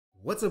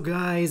What's up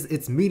guys,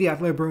 it's me,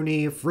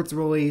 Bruni,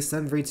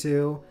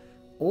 Fritzrolly732,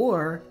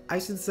 or I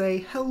should say,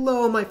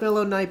 hello my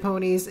fellow night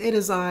ponies, it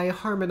is I,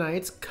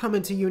 Harmonight,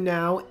 coming to you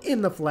now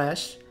in the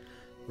flesh.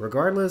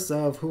 Regardless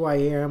of who I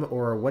am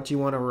or what you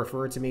want to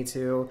refer to me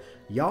to,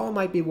 y'all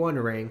might be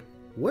wondering,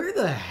 where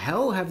the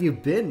hell have you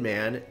been,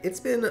 man? It's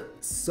been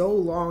so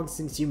long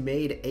since you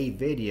made a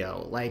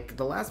video. Like,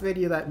 the last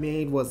video that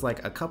made was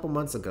like a couple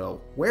months ago.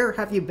 Where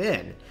have you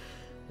been?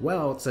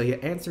 Well,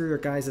 to answer your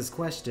guys'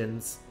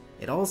 questions,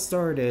 it all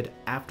started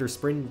after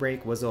spring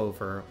break was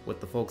over with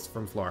the folks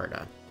from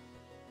Florida.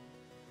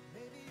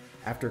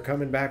 After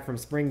coming back from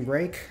spring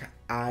break,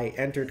 I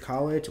entered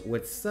college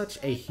with such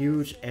a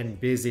huge and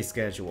busy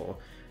schedule.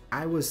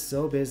 I was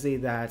so busy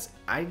that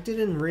I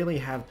didn't really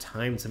have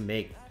time to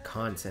make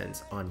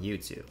content on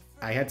YouTube.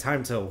 I had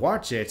time to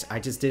watch it,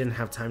 I just didn't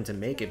have time to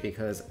make it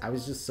because I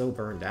was just so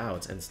burned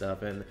out and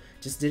stuff and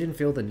just didn't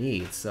feel the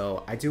need,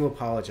 so I do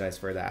apologize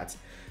for that.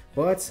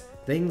 But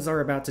things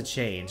are about to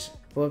change.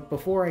 But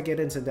before I get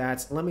into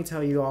that, let me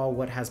tell you all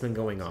what has been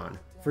going on.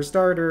 For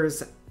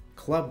starters,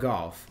 club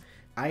golf.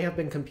 I have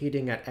been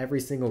competing at every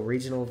single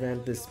regional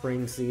event this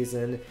spring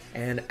season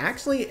and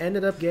actually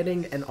ended up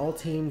getting an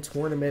all-team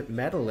tournament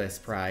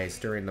medalist prize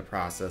during the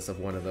process of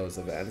one of those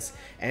events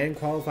and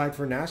qualified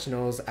for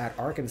nationals at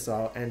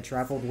Arkansas and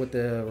traveled with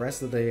the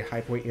rest of the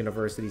High Point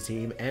University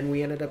team, and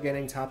we ended up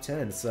getting top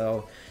 10,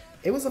 so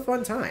it was a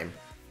fun time.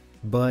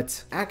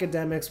 But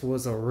academics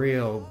was a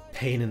real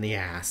pain in the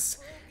ass.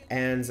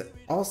 And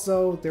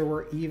also, there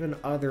were even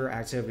other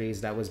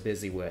activities that I was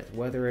busy with,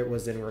 whether it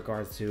was in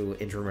regards to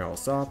intramural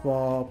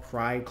softball,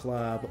 pride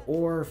club,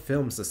 or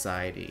film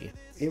society.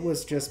 It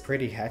was just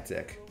pretty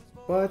hectic.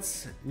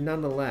 But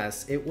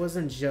nonetheless, it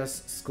wasn't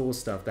just school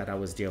stuff that I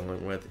was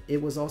dealing with,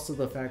 it was also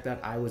the fact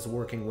that I was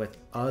working with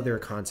other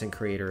content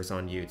creators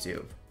on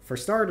YouTube. For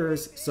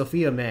starters,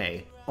 Sophia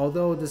May.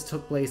 Although this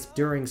took place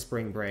during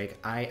spring break,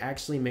 I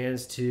actually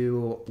managed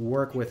to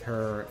work with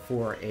her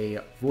for a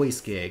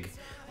voice gig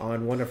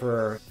on one of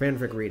her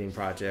fanfic reading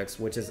projects,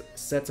 which is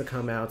set to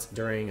come out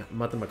during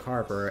Month of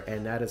Macabre,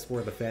 and that is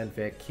for the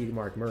fanfic Key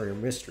Mark Murder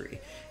Mystery.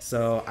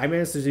 So I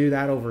managed to do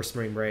that over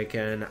spring break,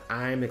 and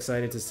I'm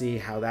excited to see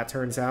how that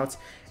turns out.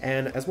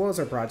 And as well as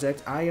our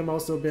project, I am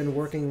also been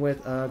working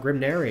with a Grim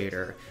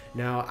Narrator.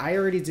 Now, I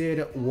already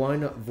did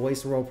one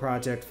voice role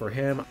project for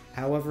him.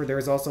 However,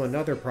 there's also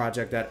another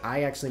project that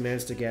I actually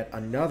managed to get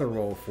another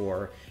role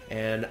for,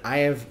 and I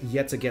have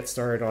yet to get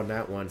started on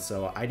that one,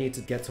 so I need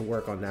to get to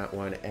work on that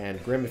one.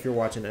 And Grim, if you're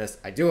watching this,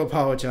 I do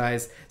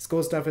apologize.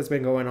 School stuff has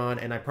been going on,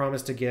 and I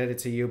promise to get it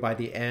to you by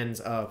the end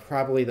of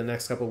probably the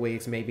next couple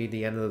weeks, maybe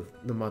the end of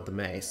the month of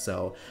May.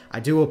 So I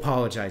do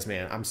apologize,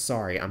 man. I'm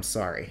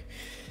sorry.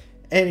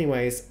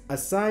 Anyways,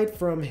 aside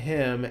from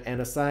him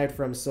and aside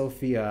from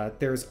Sophia,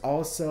 there's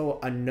also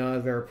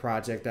another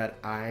project that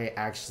I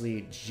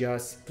actually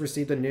just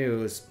received the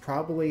news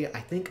probably,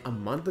 I think, a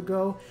month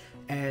ago,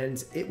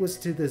 and it was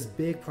to this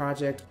big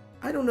project.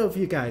 I don't know if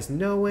you guys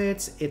know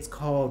it. It's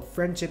called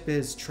Friendship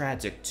is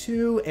Tragic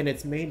 2, and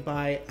it's made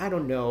by, I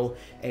don't know,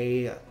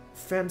 a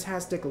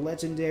fantastic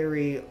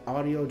legendary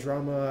audio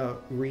drama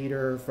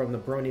reader from the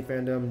Brony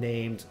fandom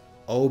named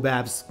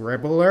Obab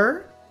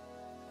Scribbler.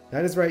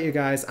 That is right, you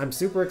guys. I'm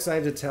super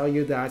excited to tell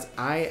you that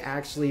I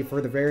actually,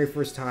 for the very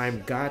first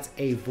time, got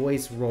a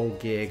voice role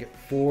gig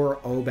for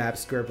Obab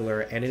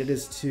Scribbler, and it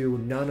is to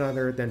none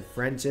other than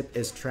Friendship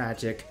is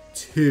Tragic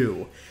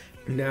 2.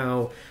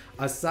 Now,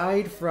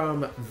 aside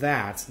from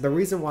that, the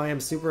reason why I'm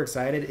super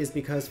excited is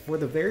because for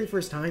the very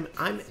first time,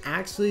 I'm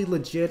actually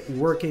legit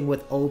working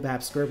with Obab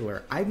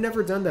Scribbler. I've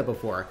never done that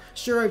before.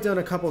 Sure, I've done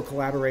a couple of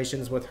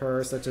collaborations with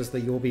her, such as the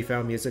You'll Be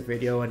Found music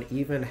video, and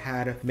even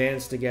had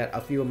managed to get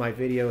a few of my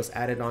videos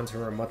added onto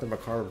her Month of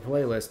Macabre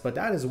playlist, but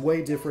that is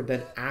way different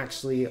than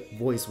actually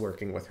voice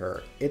working with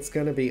her. It's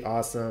gonna be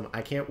awesome.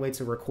 I can't wait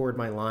to record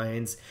my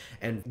lines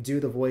and do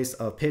the voice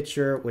of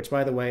Pitcher, which,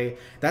 by the way,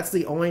 that's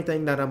the only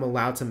thing that I'm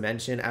allowed to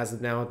mention as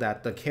of now,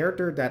 that the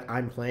character that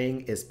I'm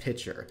playing is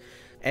Pitcher,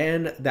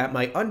 and that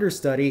my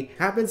understudy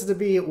happens to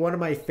be one of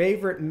my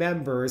favorite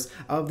members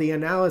of the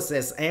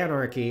Analysis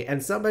Anarchy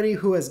and somebody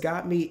who has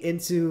got me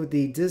into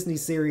the Disney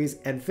series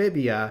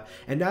Amphibia,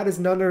 and that is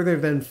none other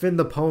than Finn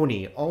the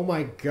Pony. Oh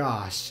my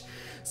gosh.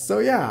 So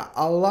yeah,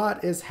 a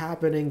lot is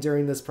happening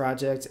during this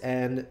project,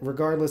 and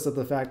regardless of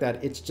the fact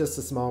that it's just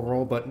a small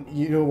role, but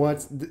you know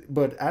what?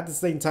 But at the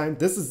same time,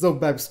 this is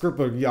Obab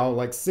Scribbler, y'all.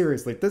 Like,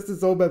 seriously, this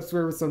is Obab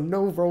Scribbler, so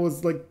no role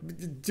is like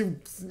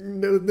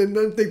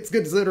nothing's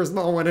considered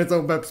small when it's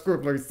Obab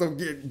Scribbler. So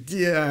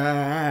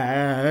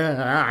yeah,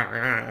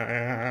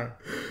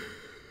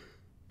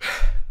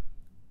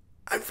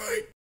 I'm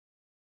fine.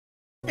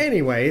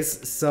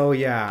 Anyways, so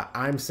yeah,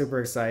 I'm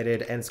super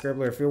excited, and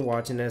Scribbler, if you're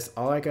watching this,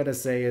 all I gotta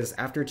say is,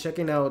 after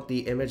checking out the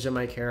image of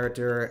my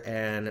character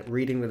and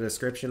reading the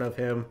description of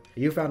him,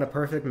 you found a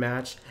perfect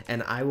match,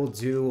 and I will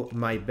do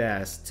my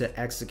best to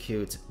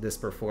execute this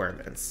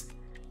performance.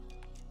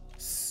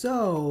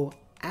 So,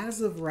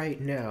 as of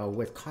right now,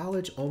 with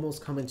college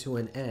almost coming to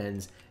an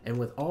end, and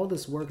with all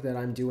this work that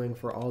I'm doing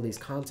for all these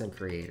content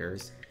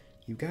creators,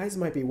 You guys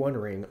might be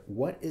wondering,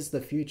 what is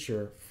the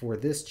future for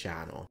this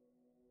channel?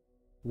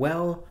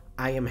 Well,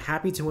 I am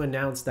happy to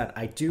announce that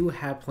I do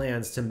have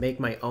plans to make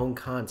my own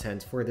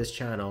content for this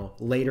channel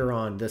later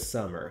on this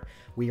summer.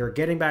 We are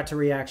getting back to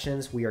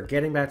reactions, we are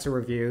getting back to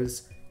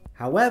reviews.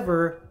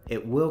 However,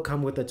 it will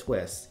come with a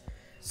twist.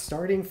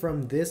 Starting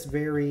from this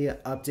very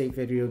update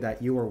video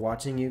that you are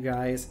watching, you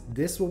guys,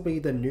 this will be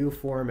the new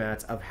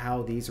format of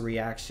how these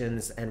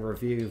reactions and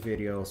review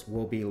videos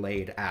will be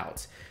laid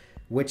out.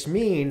 Which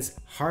means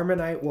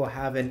Harmonight will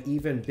have an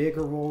even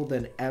bigger role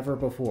than ever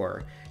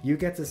before. You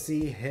get to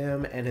see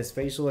him and his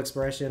facial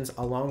expressions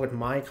along with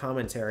my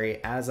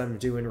commentary as I'm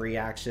doing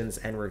reactions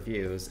and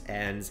reviews,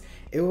 and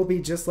it will be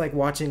just like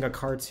watching a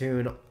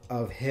cartoon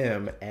of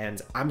him, and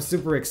I'm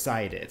super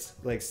excited.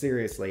 Like,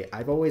 seriously,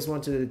 I've always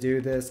wanted to do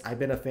this. I've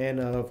been a fan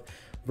of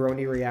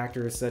Brony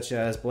reactors such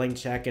as Blank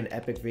Check and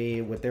Epic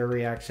V with their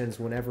reactions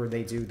whenever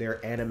they do their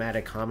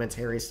animatic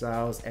commentary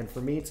styles, and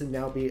for me to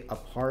now be a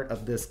part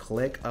of this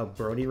clique of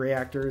Brony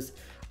reactors,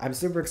 I'm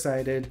super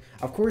excited.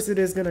 Of course, it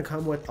is going to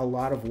come with a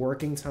lot of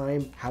working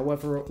time.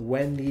 However,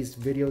 when these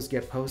videos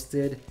get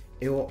posted,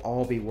 it will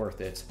all be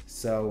worth it.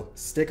 So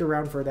stick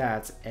around for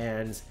that,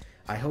 and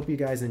I hope you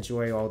guys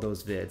enjoy all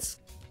those vids.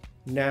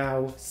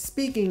 Now,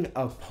 speaking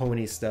of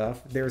pony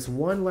stuff, there's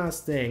one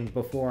last thing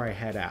before I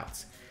head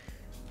out.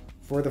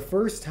 For the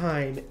first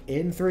time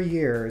in 3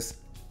 years,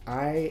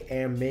 I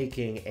am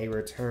making a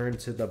return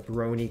to the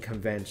Brony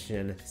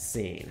convention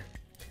scene.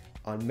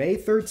 On May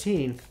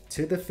 13th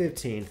to the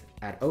 15th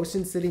at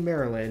Ocean City,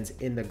 Maryland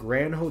in the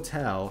Grand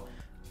Hotel,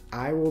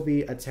 I will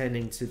be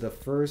attending to the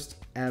first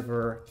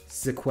ever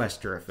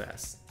Seaquestria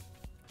Fest,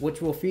 which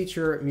will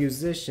feature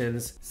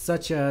musicians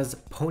such as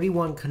Pony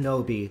One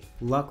Kenobi,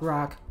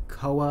 Luckrock,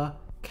 Koa,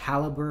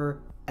 Caliber,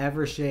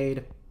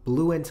 Evershade,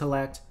 Blue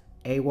Intellect,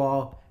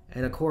 AWOL,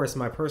 and of course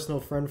my personal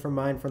friend from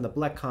mine from the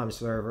Blackcom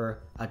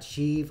server,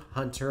 Achieve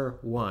Hunter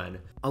 1.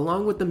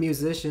 Along with the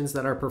musicians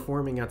that are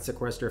performing at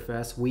Seaquestria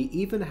Fest, we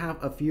even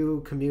have a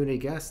few community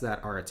guests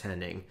that are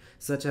attending,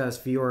 such as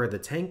Fiora the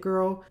Tank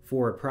Girl,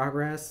 Forward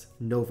Progress,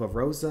 Nova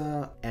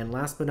Rosa, and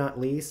last but not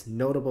least,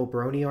 notable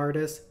Brony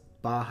artist,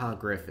 Baja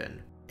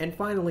Griffin. And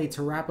finally,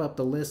 to wrap up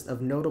the list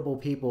of notable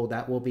people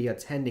that will be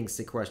attending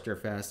Seaquestria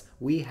Fest,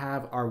 we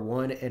have our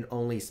one and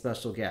only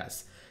special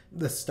guest.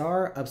 The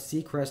star of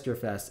Seaquestria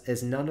Fest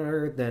is none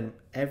other than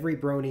every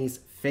Brony's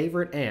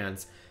favorite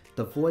aunt,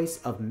 the voice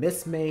of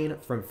Miss Main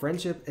from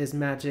Friendship is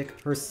Magic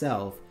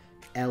herself,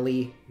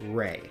 Ellie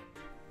Ray.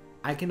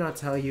 I cannot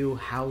tell you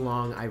how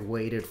long I've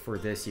waited for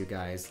this, you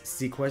guys.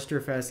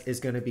 Seaquestria Fest is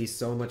going to be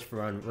so much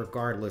fun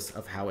regardless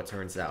of how it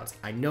turns out.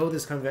 I know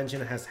this convention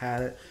has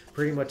had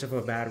pretty much of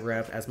a bad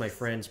rep, as my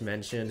friends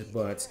mentioned,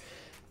 but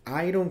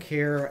I don't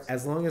care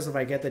as long as if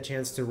I get the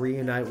chance to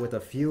reunite with a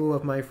few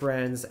of my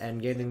friends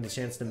and getting the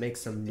chance to make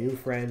some new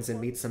friends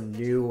and meet some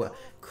new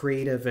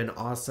creative and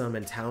awesome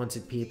and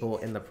talented people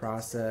in the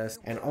process,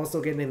 and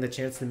also getting the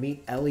chance to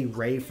meet Ellie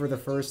Ray for the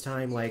first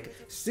time. Like,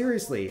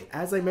 seriously,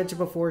 as I mentioned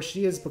before,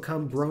 she has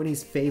become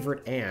Brony's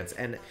favorite aunt,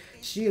 and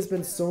she has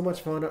been so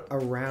much fun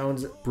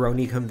around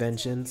Brony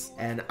conventions,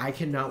 and I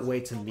cannot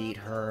wait to meet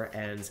her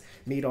and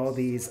meet all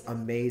these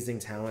amazing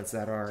talents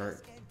that are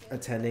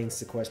attending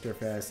Seaquestria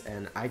Fest,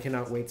 and I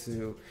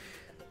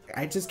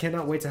just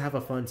cannot wait to have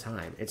a fun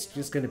time. It's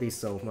just going to be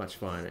so much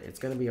fun. It's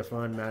going to be a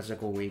fun,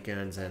 magical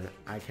weekend, and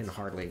I can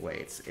hardly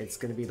wait. It's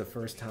going to be the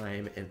first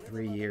time in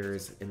 3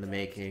 years in the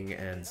making,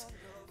 and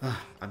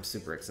I'm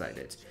super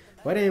excited.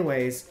 But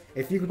anyways,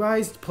 if you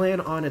guys plan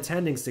on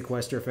attending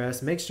Seaquestria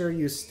Fest, make sure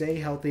you stay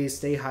healthy,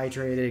 stay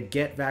hydrated,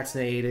 get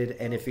vaccinated,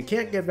 and if you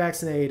can't get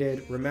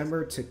vaccinated,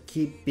 remember to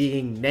keep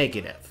being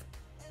negative.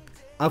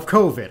 Of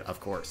COVID, of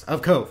course.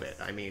 Of COVID.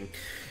 I mean,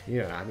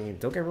 yeah,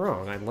 don't get me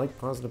wrong. I like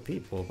positive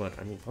people, but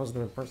I mean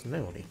positive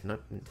personality, not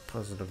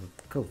positive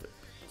COVID.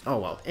 Oh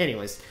well.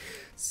 Anyways,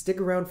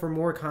 stick around for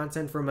more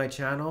content from my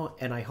channel,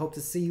 and I hope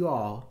to see you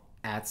all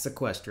at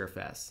Seaquestria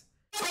Fest.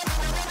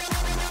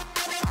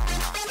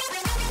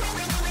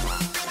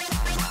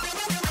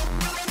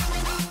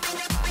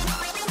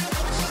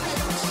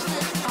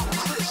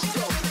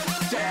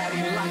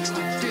 Daddy likes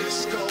the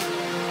disco.